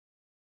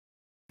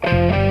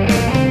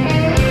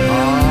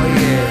Oh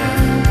yeah.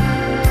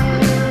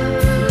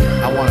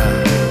 I wanna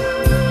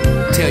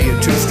tell you a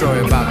true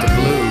story about the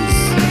blues.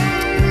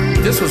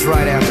 This was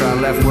right after I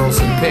left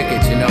Wilson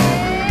Pickett, you know,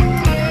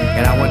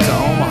 and I went to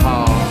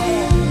Omaha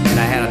and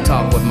I had a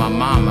talk with my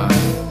mama,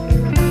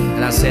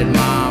 and I said,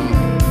 Mom,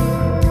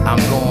 I'm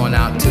going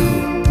out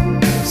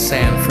to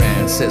San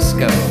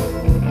Francisco.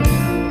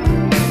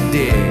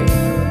 Dig.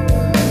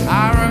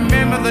 I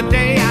remember the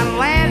day I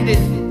landed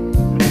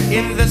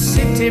in the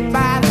city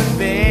by the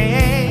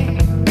bay.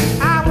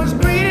 I was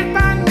greeted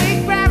by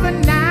Nick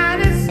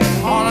Gravenitis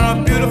on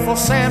a beautiful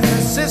San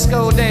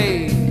Francisco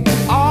day.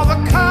 All the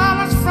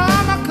colors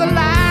from a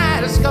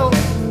kaleidoscope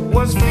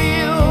was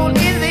filled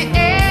in the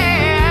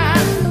air.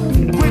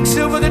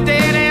 Quicksilver the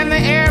dead and the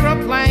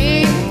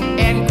aeroplane,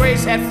 and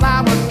Grace had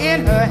flowers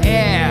in her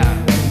hair.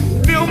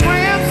 Bill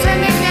Graham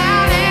sent me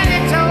down and he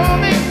told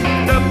me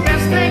the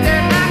best thing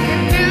that I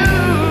can do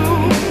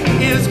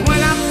is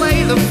when I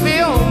play the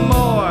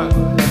Fillmore,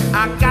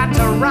 I got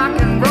to rock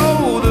and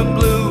roll the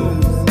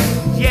blues.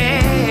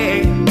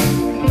 Yeah,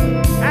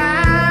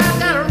 I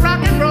gotta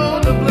rock and roll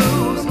the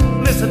blues.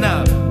 Listen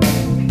up.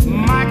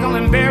 Michael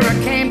and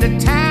Barry came to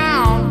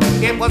town.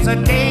 It was a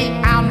day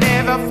I'll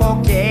never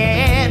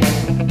forget.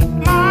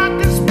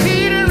 Marcus,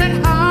 Peter,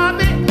 and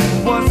Harvey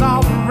was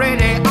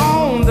already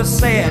on the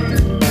set.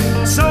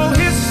 So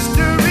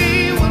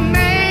history was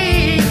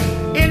made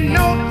in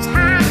no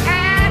time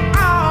at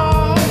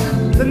all.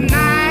 The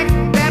night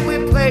that we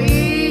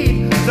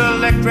played, the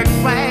electric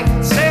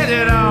flag said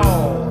it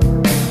all.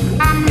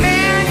 I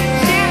met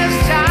Janis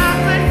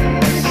Joplin,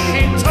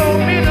 she told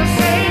me the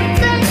same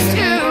thing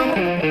too.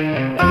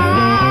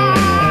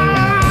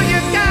 All you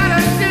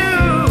gotta do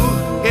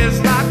is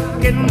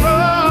rock and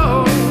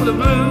roll the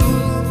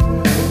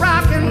blues.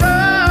 Rock and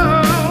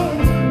roll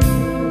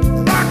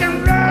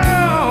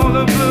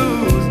the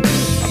blues.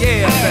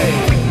 Yeah,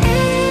 baby.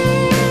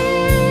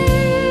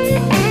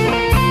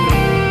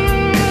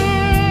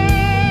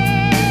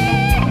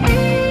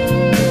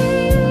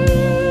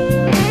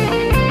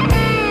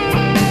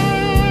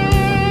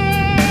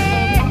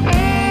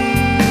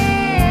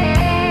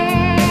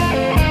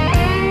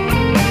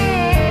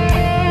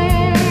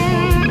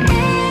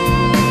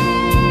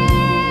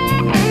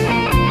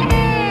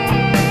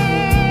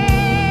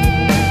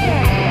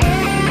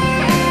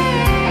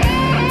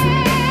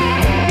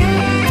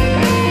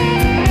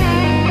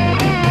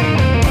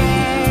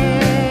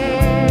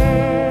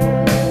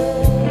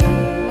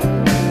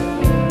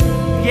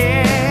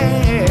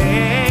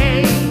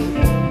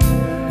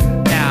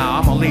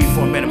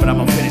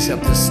 Up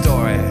the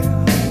story.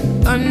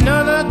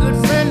 Another good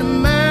friend of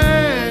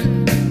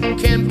mine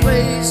can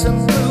play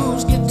some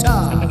blues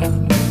guitar.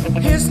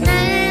 His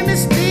name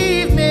is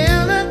Steve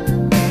Miller.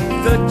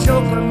 The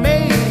Joker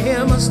made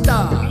him a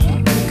star.